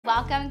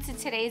welcome to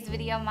today's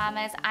video,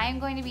 mamas. I am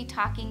going to be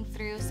talking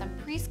through some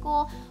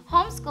preschool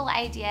homeschool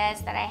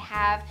ideas that I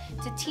have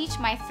to teach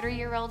my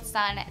 3-year-old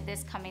son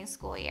this coming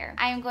school year.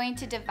 I am going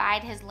to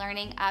divide his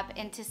learning up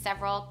into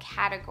several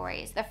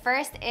categories. The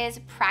first is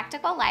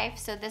practical life.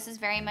 So this is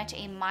very much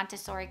a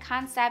Montessori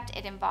concept.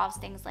 It involves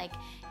things like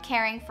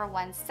caring for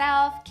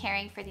oneself,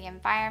 caring for the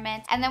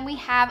environment, and then we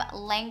have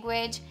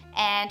language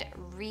and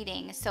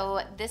reading.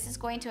 So this is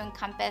going to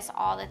encompass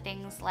all the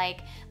things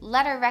like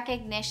letter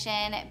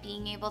recognition,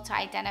 being able to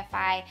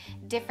identify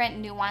different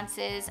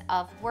nuances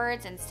of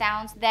words and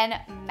sounds, then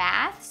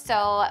math,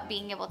 so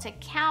being able to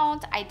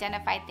count,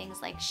 identify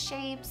things like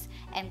shapes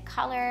and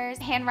colors,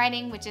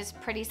 handwriting, which is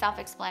pretty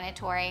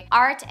self-explanatory,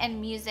 art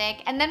and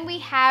music, and then we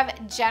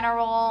have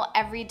general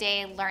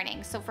everyday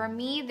learning. So for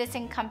me, this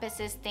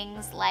encompasses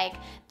things like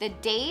the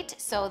date,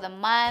 so the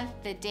month,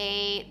 the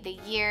day, the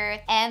year,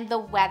 and the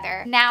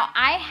weather. Now,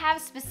 I have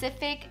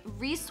specific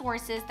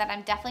resources that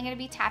I'm definitely going to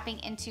be tapping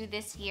into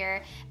this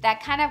year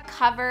that kind of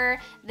cover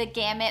the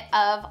gamut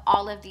of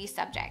all of these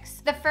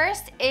subjects. The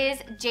first is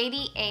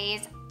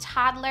JDA's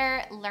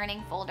Toddler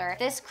Learning Folder.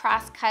 This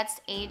cross-cuts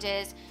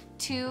ages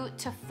 2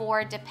 to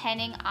 4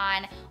 depending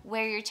on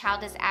where your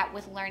child is at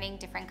with learning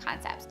different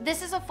concepts.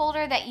 This is a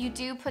folder that you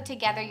do put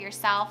together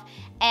yourself,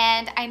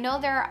 and I know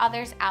there are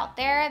others out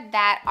there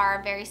that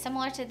are very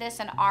similar to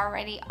this and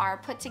already are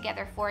put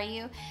together for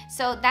you.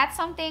 So that's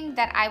something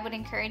that I would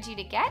encourage you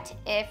to get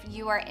if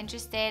you are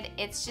interested.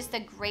 It's just a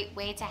great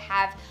way to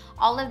have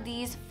all of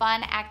these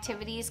fun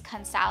activities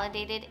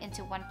consolidated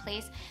into one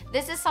place.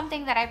 This is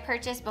something that I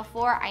purchased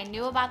before I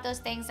knew about those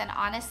things, and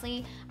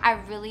honestly, I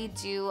really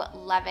do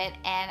love it,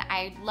 and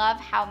I love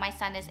how my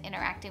son is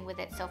interacting with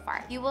it so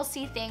far. You will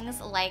see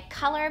things like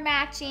color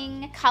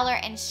matching, color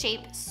and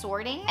shape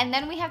sorting, and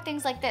then we have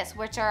things like this,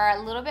 which are a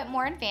little bit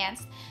more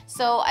advanced.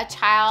 So a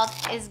child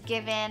is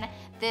given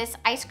this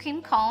ice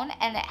cream cone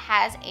and it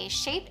has a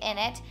shape in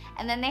it,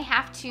 and then they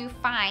have to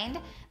find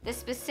the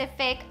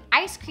specific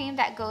ice cream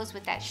that goes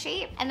with that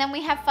shape. And then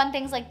we have fun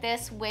things like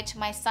this, which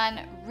my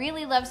son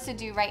really loves to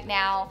do right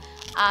now.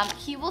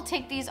 He will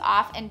take these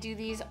off and do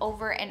these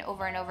over and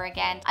over and over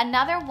again.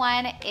 Another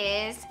one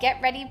is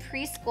Get Ready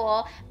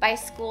Preschool by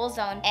School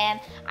Zone, and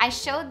I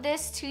showed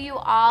this to you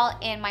all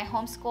in my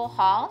homeschool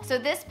haul. So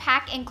this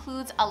pack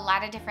includes a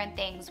lot of different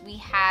things. We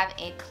have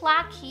a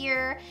clock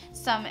here,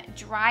 some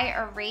dry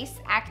erase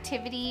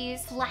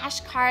activities,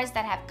 flashcards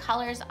that have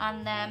colors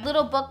on them,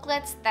 little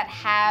booklets that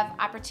have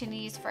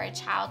opportunities for a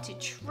child to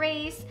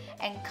trace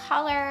and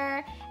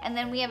color, and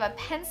then we have a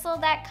pencil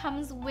that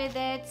comes with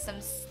it,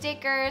 some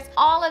stickers,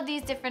 all of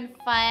these different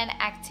fun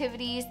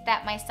activities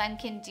that my son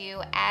can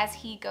do as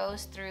he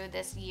goes through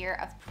this year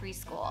of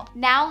preschool.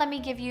 Now let me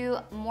give you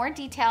more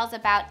details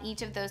about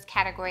each of those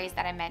categories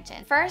that I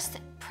mentioned.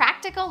 First,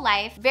 practical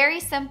life, very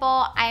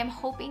simple. I am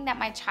hoping that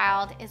my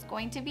child is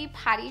going to be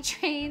potty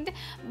trained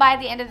by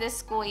the end of this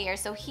school year.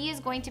 So he is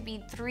going to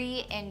be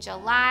 3 in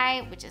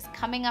July, which is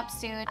coming up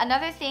soon.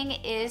 Another thing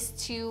is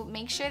to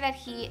make sure that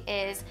he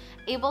is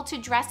able to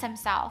dress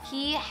himself.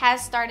 He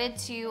has started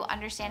to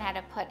understand how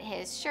to put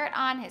his shirt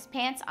on, his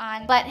pants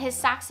on, but his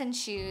socks and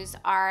shoes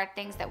are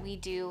things that we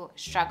do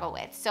struggle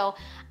with. So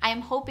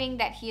I'm hoping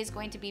that he is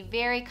going to be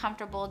very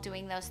comfortable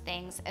doing those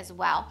things as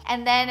well.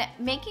 And then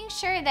making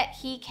sure that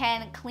he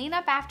can clean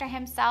up after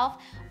himself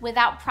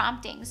without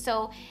prompting.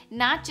 So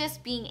not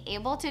just being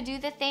able to do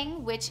the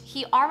thing, which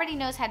he already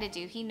knows how to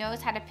do. He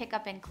knows how to pick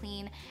up and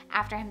clean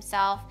after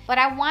himself, but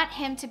I want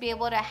him to be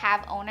able to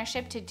have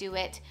ownership to do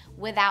it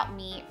without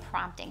me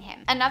prompting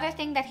him. Another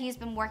thing that he's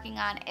been working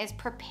on is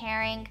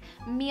preparing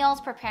meals,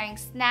 preparing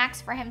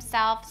snacks for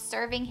himself,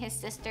 serving his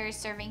sisters,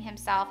 serving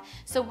himself.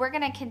 So we're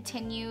gonna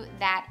continue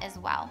that as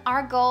well.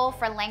 Our goal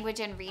for language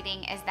and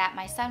reading is that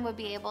my son would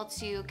be able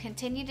to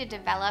continue to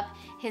develop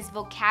his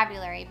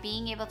vocabulary,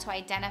 being able to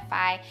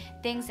identify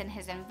things in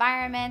his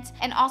environment,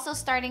 and also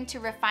starting to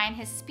refine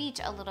his speech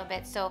a little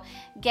bit. So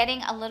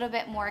getting a little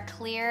bit more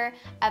clear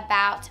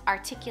about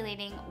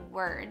articulating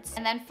words.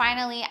 And then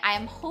finally,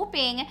 I'm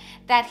hoping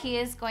that he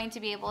is going to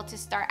be able to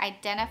start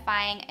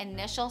identifying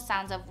initial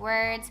sounds of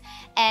words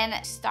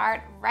and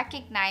start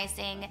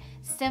recognizing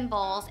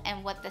symbols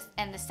and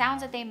the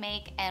sounds that they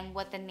make and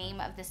what the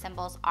name of the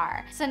symbols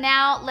are. So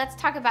now let's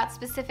talk about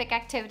specific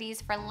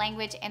activities for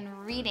language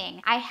and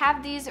reading. I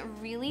have these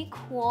really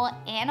cool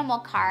animal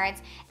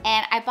cards,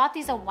 and I bought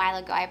these a while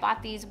ago. I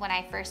bought these when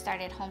I first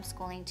started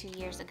homeschooling 2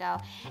 years ago,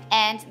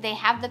 and they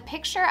have the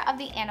picture of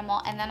the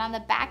animal, and then on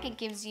the back it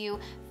gives you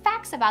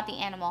facts about the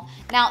animal.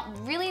 Now,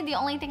 really the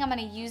only thing I'm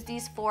gonna use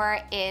these for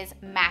is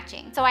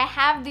matching. So I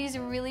have these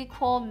really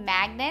cool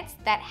magnets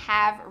that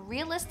have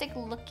realistic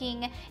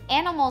looking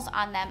animals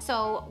on them.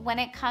 So when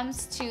it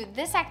comes to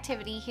this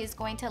activity, he's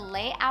going to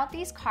lay out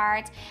these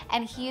cards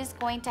and he is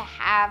going to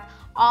have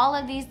all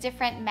of these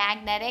different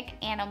magnetic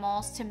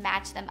animals to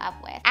match them up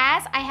with.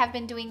 As I have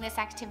been doing this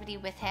activity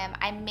with him,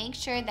 I make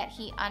sure that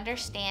he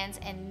understands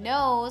and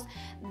knows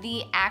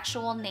the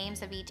actual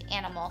names of each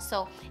animal.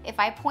 So if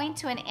I point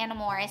to an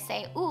animal or I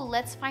say, ooh,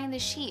 let's find the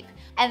sheep,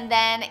 and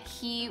then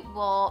he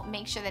will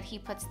make sure that he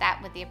puts that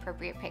with the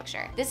appropriate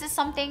picture. This is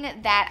something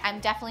that I'm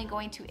definitely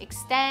going to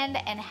extend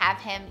and have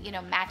him,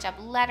 match up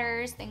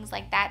letters, things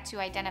like that, to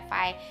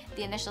identify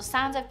the initial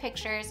sounds of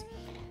pictures.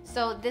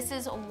 So this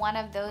is one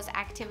of those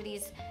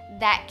activities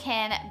that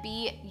can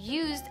be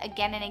used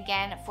again and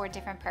again for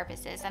different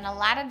purposes. And a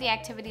lot of the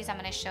activities I'm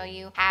going to show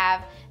you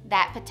have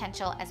that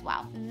potential as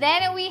well.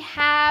 Then we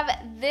have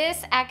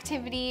this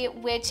activity,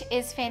 which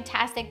is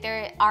fantastic.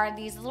 There are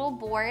these little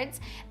boards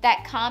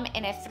that come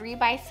in a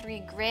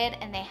 3x3 grid,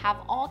 and they have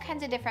all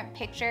kinds of different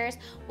pictures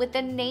with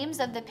the names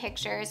of the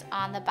pictures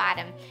on the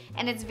bottom.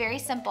 And it's very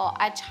simple.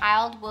 A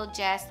child will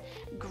just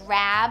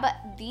grab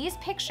these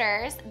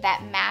pictures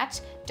that match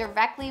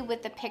directly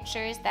with the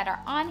pictures that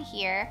are on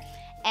here,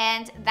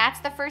 and that's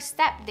the first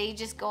step. They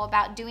just go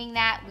about doing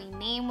that. We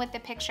name what the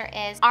picture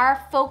is.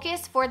 Our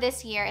focus for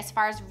this year as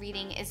far as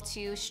reading is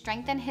to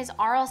strengthen his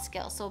oral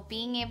skills. So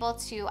being able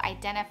to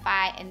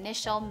identify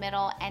initial,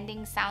 middle,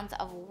 ending sounds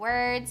of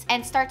words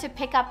and start to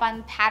pick up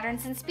on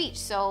patterns in speech.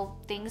 So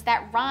things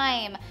that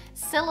rhyme,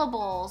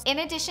 syllables. In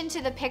addition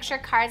to the picture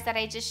cards that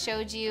I just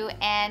showed you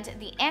and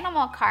the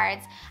animal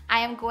cards, I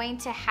am going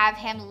to have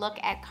him look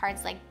at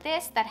cards like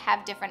this that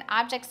have different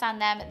objects on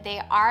them.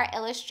 They are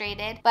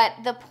illustrated, but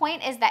the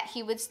point is that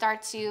he would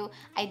start to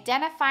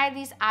identify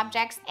these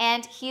objects,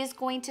 and he is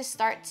going to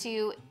start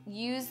to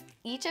use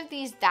each of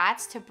these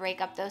dots to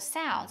break up those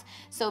sounds.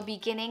 So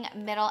beginning,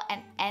 middle,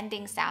 and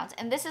ending sounds.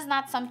 And this is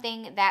not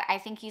something that I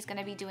think he's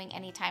gonna be doing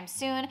anytime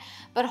soon,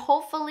 but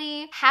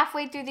hopefully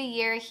halfway through the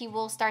year, he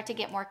will start to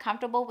get more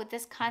comfortable with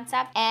this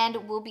concept, and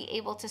will be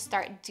able to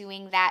start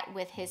doing that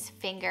with his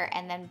finger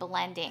and then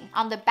blending.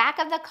 On the back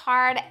of the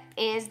card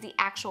is the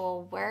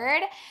actual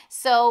word.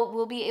 So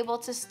we'll be able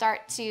to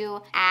start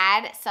to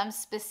add some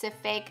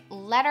specific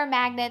letter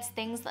magnets,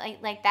 things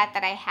like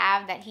that I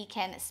have that he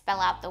can spell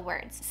out the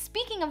words.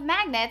 Speaking of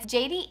magnets,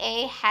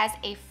 JDA has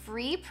a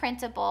free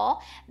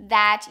printable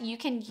that you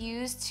can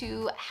use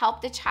to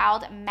help the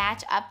child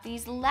match up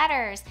these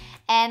letters.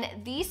 And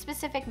these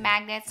specific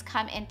magnets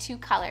come in two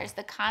colors.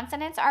 The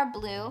consonants are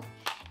blue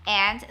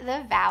and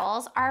the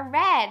vowels are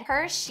red.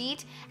 Her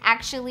sheet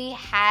actually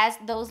has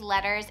those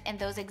letters in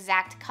those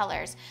exact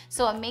colors.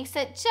 So it makes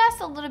it just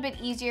a little bit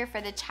easier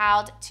for the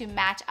child to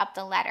match up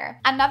the letter.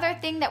 Another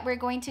thing that we're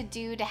going to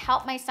do to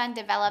help my son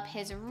develop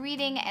his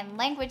reading and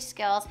language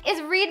skills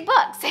is read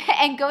books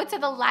and go to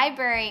the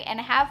library and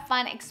have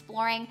fun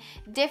exploring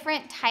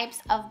different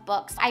types of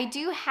books. I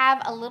do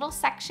have a little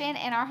section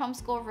in our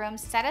homeschool room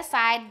set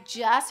aside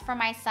just for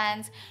my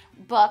son's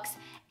books,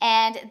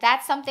 and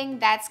that's something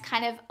that's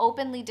kind of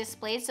openly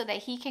displayed so that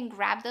he can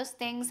grab those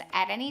things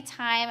at any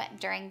time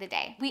during the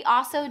day. We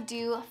also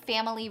do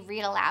family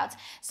read alouds.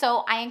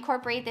 So I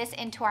incorporate this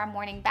into our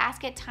morning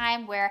basket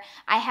time, where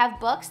I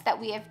have books that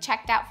we have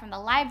checked out from the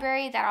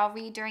library that I'll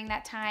read during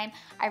that time.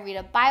 I read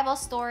a Bible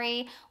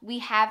story. We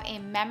have a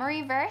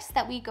memory verse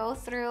that we go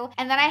through.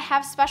 And then I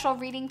have special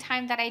reading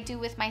time that I do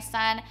with my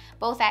son,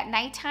 both at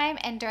nighttime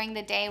and during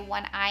the day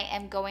when I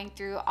am going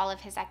through all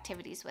of his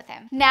activities with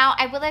him. Now,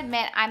 I will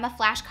admit I'm a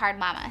flashcard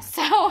mama,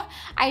 so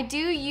I do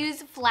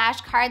use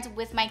flashcards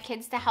with my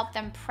kids to help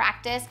them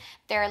practice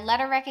their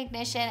letter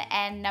recognition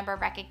and number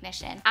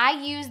recognition. I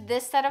use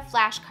this set of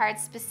flashcards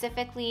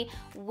specifically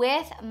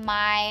with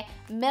my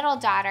middle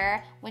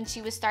daughter when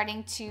she was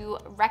starting to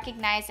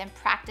recognize and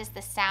practice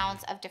the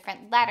sounds of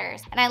different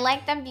letters. And I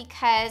like them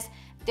because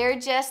they're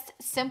just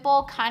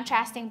simple,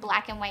 contrasting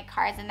black and white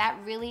cards, and that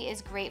really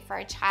is great for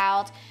a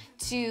child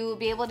to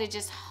be able to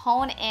just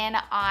hone in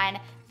on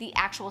the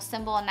actual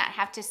symbol and not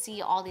have to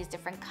see all these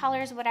different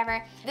colors,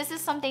 whatever. This is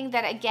something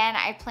that, again,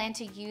 I plan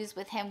to use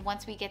with him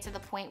once we get to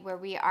the point where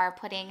we are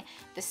putting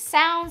the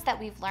sounds that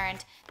we've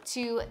learned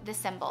to the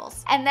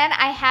symbols. And then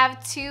I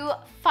have two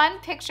fun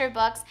picture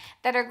books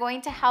that are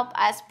going to help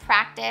us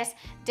practice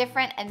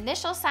different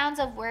initial sounds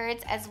of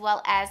words as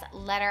well as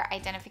letter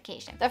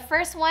identification. The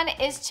first one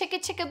is Chicka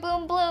Chicka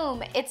Boom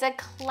Bloom. It's a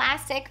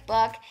classic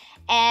book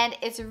and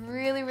it's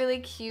really,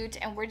 really cute,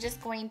 and we're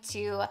just going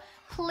to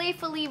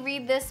playfully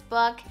read this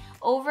book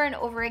over and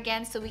over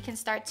again so we can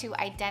start to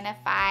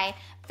identify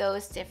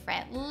those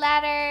different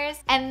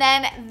letters. And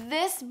then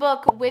this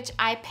book, which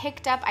I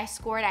picked up, I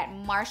scored at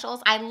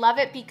Marshall's. I love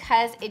it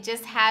because it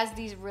just has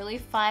these really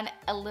fun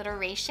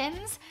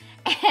alliterations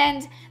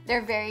and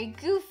they're very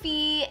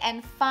goofy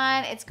and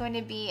fun. It's going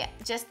to be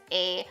just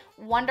a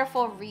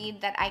wonderful read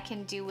that I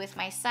can do with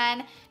my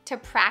son to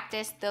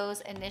practice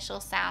those initial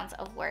sounds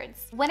of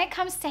words. When it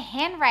comes to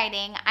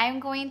handwriting,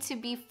 I'm going to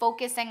be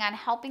focusing on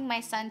helping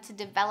my son to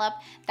develop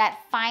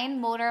that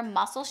fine motor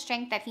muscle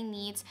strength that he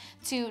needs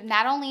to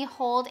not only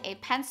hold a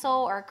pencil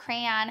or a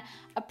crayon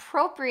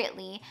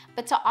appropriately,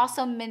 but to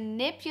also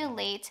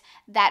manipulate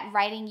that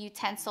writing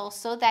utensil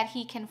so that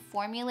he can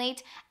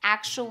formulate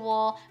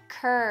actual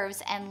curves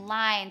curves and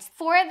lines.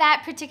 For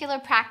that particular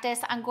practice,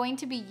 I'm going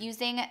to be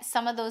using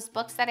some of those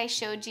books that I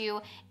showed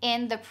you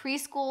in the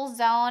preschool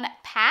zone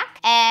pack.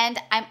 And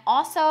I'm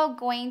also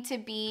going to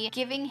be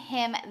giving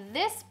him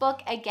this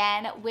book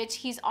again, which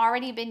he's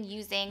already been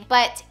using,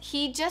 but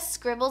he just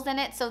scribbles in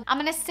it. So I'm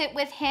gonna sit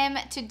with him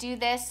to do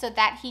this so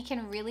that he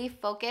can really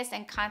focus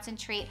and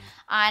concentrate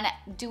on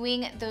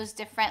doing those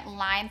different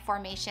line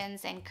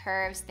formations and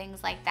curves,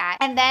 things like that.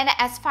 And then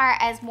as far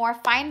as more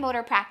fine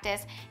motor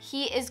practice,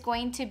 he is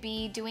going to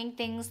be doing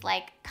things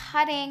like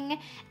cutting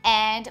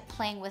and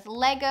playing with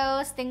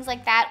Legos, things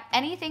like that.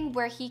 Anything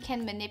where he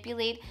can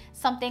manipulate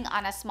something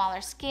on a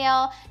smaller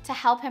scale to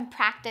help him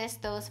practice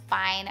those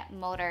fine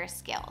motor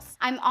skills.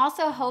 I'm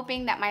also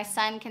hoping that my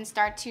son can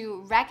start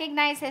to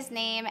recognize his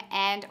name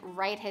and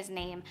write his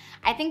name.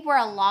 I think we're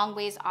a long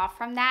ways off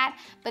from that,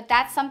 but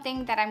that's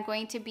something that I'm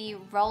going to be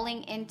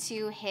rolling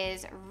into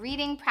his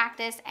reading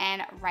practice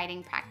and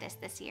writing practice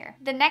this year.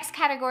 The next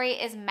category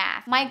is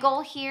math. My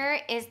goal here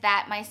is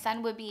that my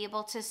son would be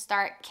able to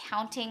start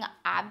counting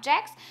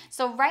objects.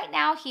 So right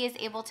now he is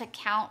able to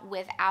count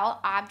without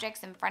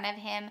objects in front of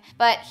him,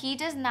 but he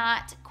does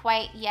not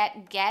quite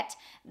yet get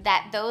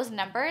that those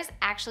numbers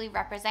actually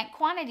represent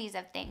quantities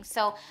of things.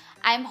 So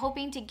I'm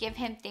hoping to give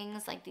him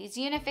things like these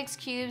Unifix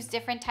cubes,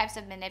 different types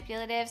of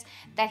manipulatives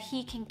that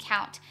he can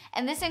count.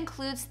 And this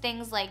includes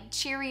things like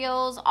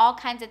Cheerios, all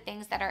kinds of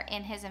things that are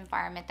in his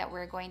environment that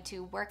we're going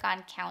to work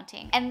on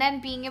counting. And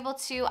then being able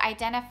to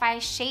identify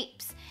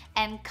shapes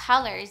and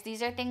colors.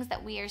 These are things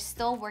that we are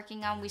still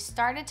working on. We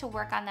started to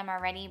work on them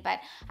already, but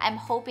I'm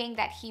hoping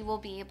that he will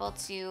be able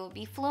to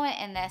be fluent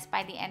in this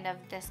by the end of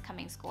this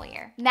coming school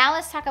year. Now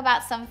let's talk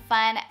about some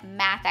fun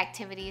math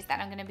activities that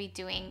I'm gonna be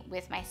doing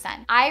with my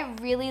son. I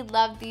really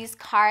love these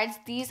cards.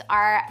 These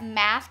are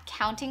math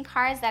counting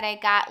cards that I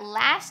got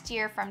last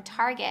year from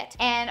Target.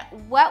 And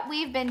what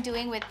we've been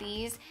doing with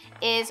these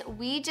is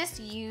we just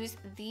use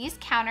these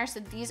counters. So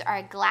these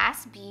are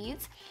glass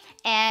beads,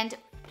 and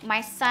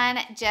my son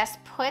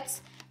just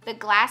puts the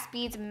glass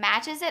beads,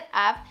 matches it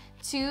up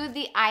to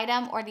the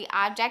item or the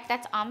object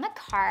that's on the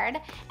card,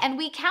 and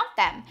we count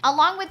them.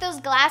 Along with those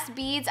glass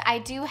beads, I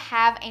do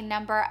have a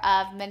number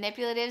of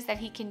manipulatives that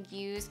he can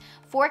use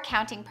for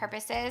counting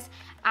purposes.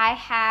 I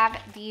have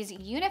these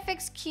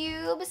Unifix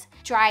cubes,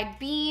 dried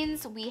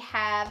beans, we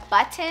have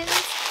buttons.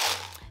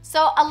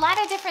 So a lot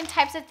of different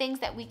types of things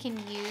that we can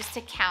use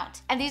to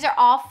count. And these are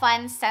all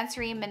fun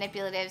sensory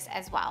manipulatives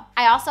as well.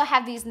 I also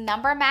have these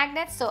number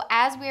magnets. So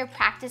as we are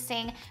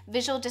practicing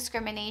visual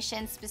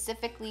discrimination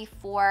specifically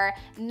for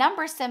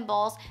number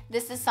symbols,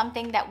 this is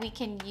something that we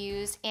can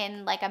use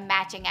in like a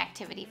matching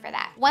activity for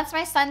that. Once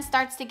my son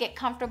starts to get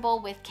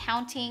comfortable with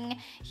counting,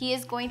 he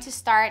is going to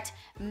start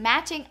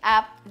matching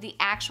up the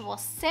actual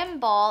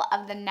symbol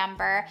of the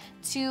number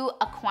to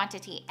a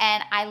quantity.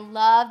 And I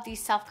love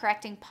these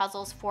self-correcting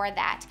puzzles for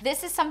that.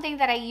 This is something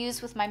that I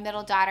use with my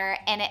middle daughter,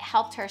 and it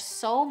helped her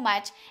so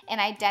much in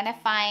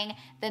identifying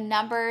the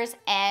numbers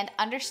and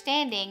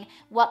understanding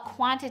what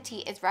quantity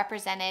is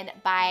represented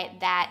by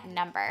that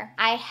number.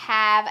 I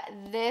have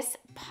this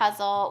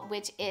puzzle,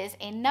 which is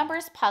a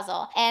numbers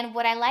puzzle. And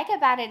what I like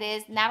about it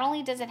is not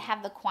only does it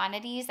have the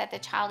quantities that the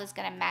child is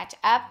going to match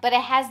up, but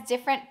it has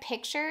different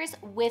pictures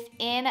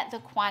within the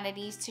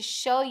quantities to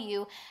show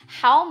you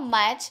how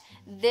much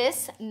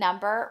this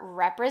number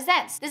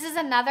represents. This is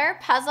another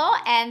puzzle,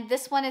 and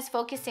this one is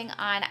focusing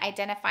on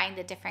identifying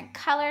the different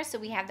colors. So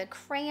we have the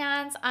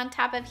crayons on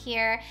top of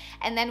here,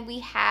 and then we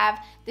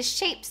have the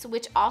shapes,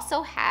 which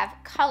also have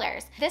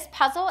colors. This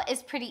puzzle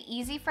is pretty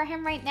easy for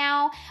him right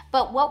now,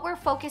 but what we're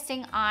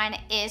focusing on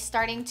is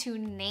starting to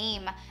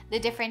name the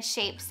different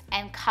shapes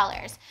and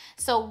colors.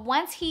 So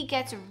once he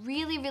gets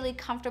really, really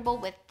comfortable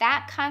with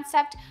that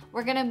concept,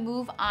 we're gonna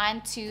move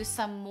on to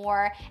some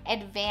more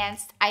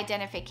advanced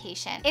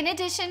identification. In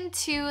addition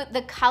to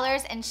the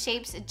colors and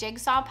shapes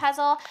jigsaw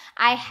puzzle,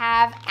 I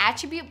have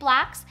attribute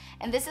blocks,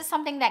 and this is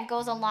something that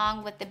goes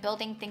along with the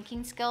building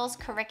thinking skills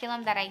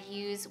curriculum that I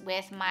use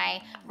with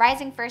my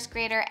rising first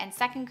grader and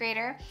second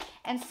grader.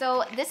 And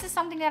so this is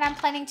something that I'm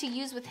planning to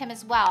use with him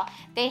as well.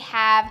 They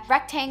have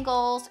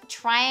rectangles,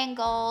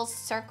 triangles,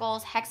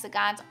 circles,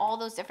 hexagons, all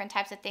those different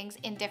types of things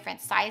in different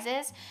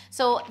sizes.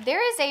 So there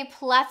is a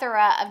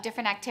plethora of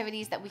different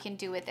activities that we can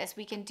do with this.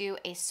 We can do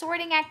a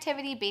sorting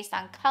activity based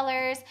on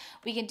colors.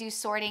 We can do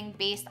sorting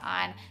based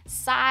on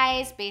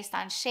size, based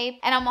on shape.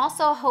 And I'm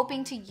also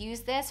hoping to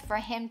use this for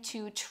him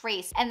to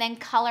trace and then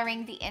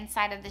coloring the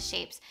inside of the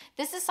shapes.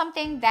 This is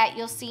something that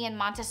you'll see in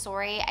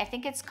Montessori. I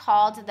think it's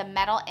called the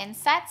metal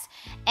insets,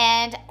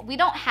 and we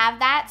don't have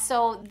that,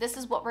 so this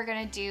is what we're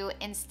gonna do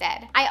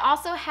instead. I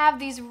also have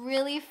these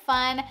really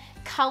fun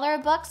color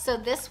books. So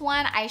this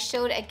one I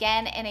showed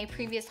again in a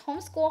previous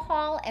homeschool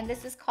haul, and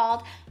this is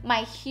called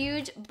My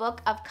Huge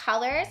Book of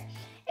Colors.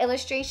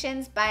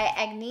 illustrations by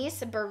Agnes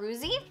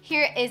Baruzzi.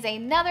 Here is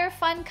another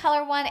fun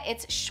color one.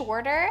 It's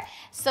shorter,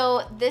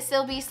 so this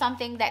will be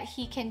something that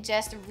he can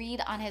just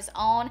read on his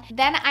own.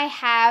 Then I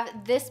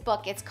have this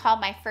book. It's called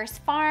My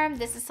First Farm.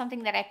 This is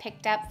something that I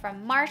picked up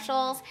from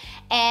Marshall's,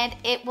 and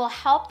it will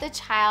help the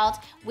child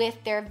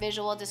with their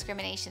visual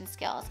discrimination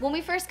skills. When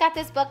we first got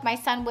this book, my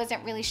son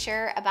wasn't really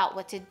sure about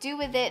what to do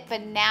with it,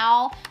 but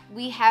now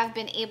we have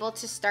been able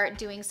to start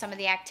doing some of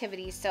the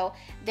activities. So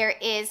there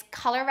is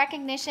color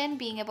recognition,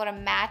 being able to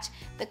match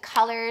the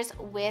colors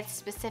with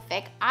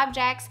specific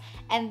objects,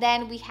 and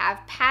then we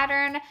have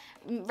pattern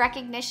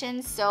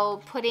recognition,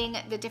 so putting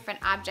the different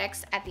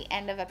objects at the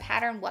end of a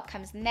pattern, what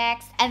comes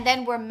next, and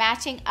then we're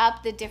matching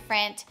up the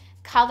different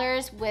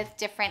colors with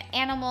different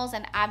animals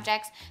and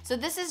objects. So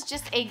this is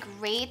just a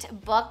great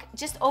book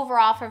just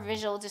overall for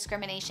visual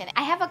discrimination.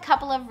 I have a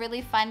couple of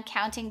really fun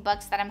counting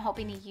books that I'm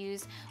hoping to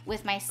use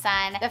with my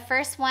son. The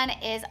first one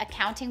is A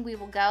Counting We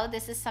Will Go.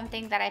 This is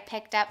something that I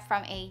picked up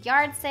from a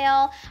yard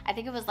sale. I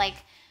think it was like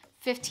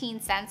 15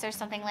 cents or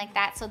something like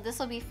that, so this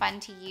will be fun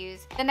to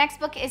use. The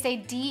next book is a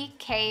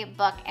DK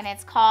book, and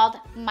it's called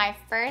My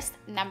First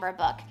Number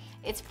Book.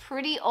 It's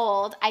pretty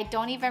old. I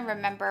don't even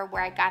remember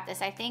where I got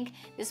this. I think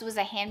this was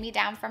a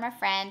hand-me-down from a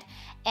friend,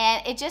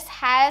 and it just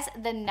has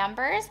the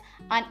numbers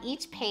on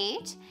each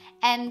page,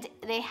 and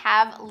they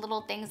have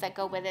little things that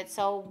go with it.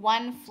 So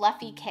one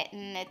fluffy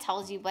kitten, it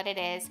tells you what it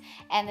is,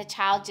 and the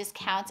child just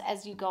counts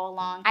as you go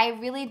along. I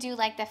really do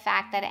like the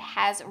fact that it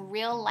has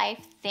real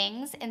life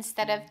things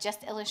instead of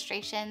just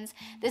illustrations.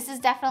 This is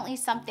definitely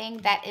something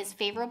that is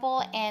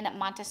favorable in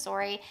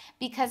Montessori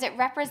because it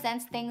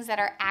represents things that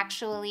are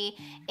actually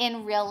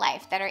in real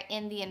life, that are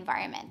in the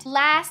environment.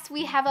 Last,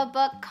 we have a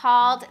book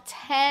called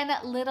 10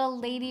 Little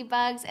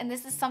Ladybugs, and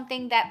this is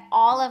something that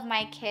all of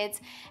my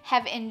kids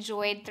have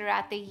enjoyed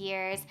throughout the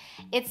years.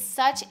 It's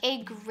such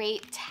a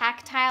great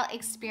tactile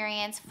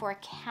experience for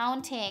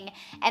counting,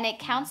 and it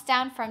counts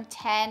down from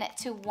 10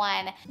 to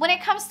 1. When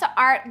it comes to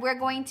art, we're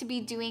going to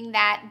be doing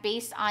that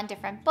based on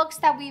different books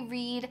that we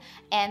read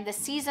and the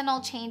seasonal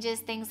changes,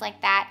 things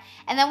like that.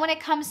 And then when it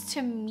comes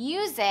to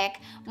music,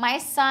 my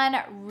son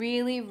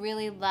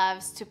really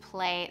loves to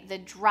play the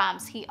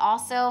drums. He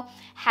also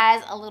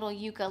has a little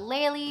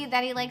ukulele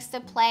that he likes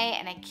to play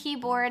and a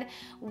keyboard.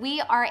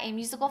 We are a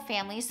musical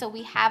family, so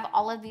we have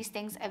all of these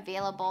things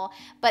available,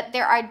 but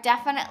there are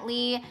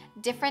definitely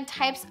different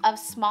types of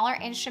smaller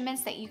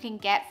instruments that you can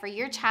get for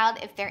your child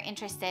if they're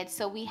interested.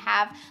 So we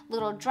have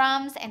little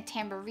drums and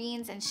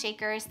tambourines and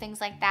shakers, things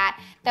like that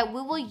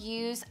we will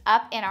use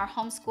up in our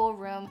homeschool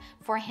room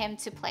for him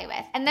to play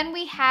with. And then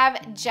we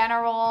have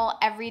general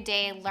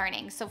everyday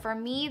learning. So for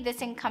me,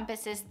 this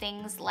encompasses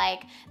things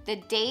like the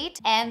date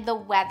and the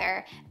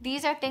weather.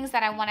 These are things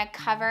that I want to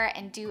cover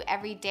and do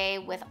every day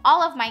with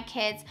all of my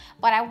kids,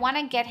 but I want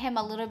to get him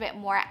a little bit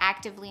more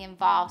actively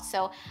involved.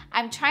 So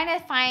I'm trying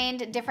to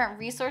find different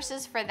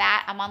resources for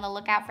that. I'm on the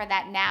lookout for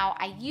that now.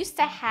 I used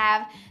to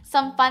have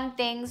some fun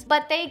things,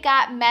 but they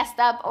got messed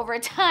up over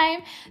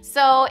time.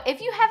 So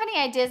if you have any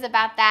ideas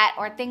about that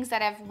or things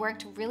that have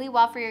worked really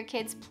well for your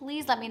kids,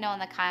 please let me know in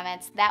the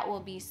comments. That will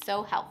be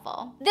so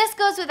helpful. This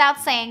goes without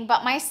saying,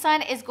 but my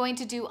son is going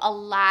to do a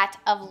lot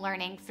of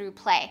learning through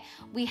play.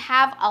 We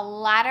have a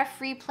lot of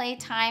free play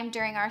time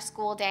during our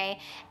school day,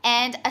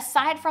 and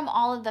aside from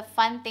all of the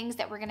fun things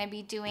that we're going to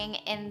be doing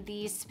in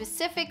these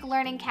specific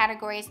learning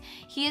categories,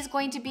 he is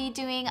going to be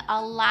doing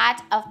a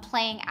lot of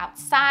playing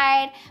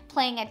outside,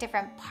 playing at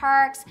different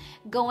parks,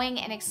 going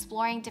and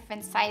exploring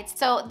different sites.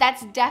 So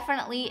that's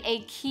definitely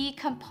a key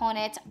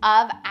component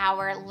of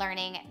our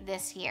learning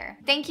this year.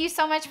 Thank you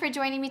so much for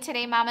joining me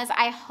today, mamas.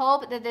 I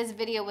hope that this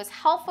video was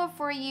helpful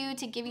for you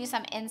to give you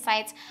some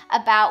insights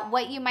about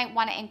what you might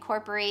want to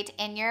incorporate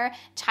in your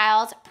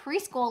child's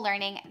preschool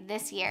learning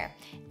this year.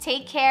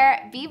 Take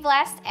care, be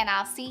blessed, and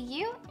I'll see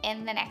you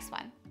in the next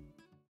one.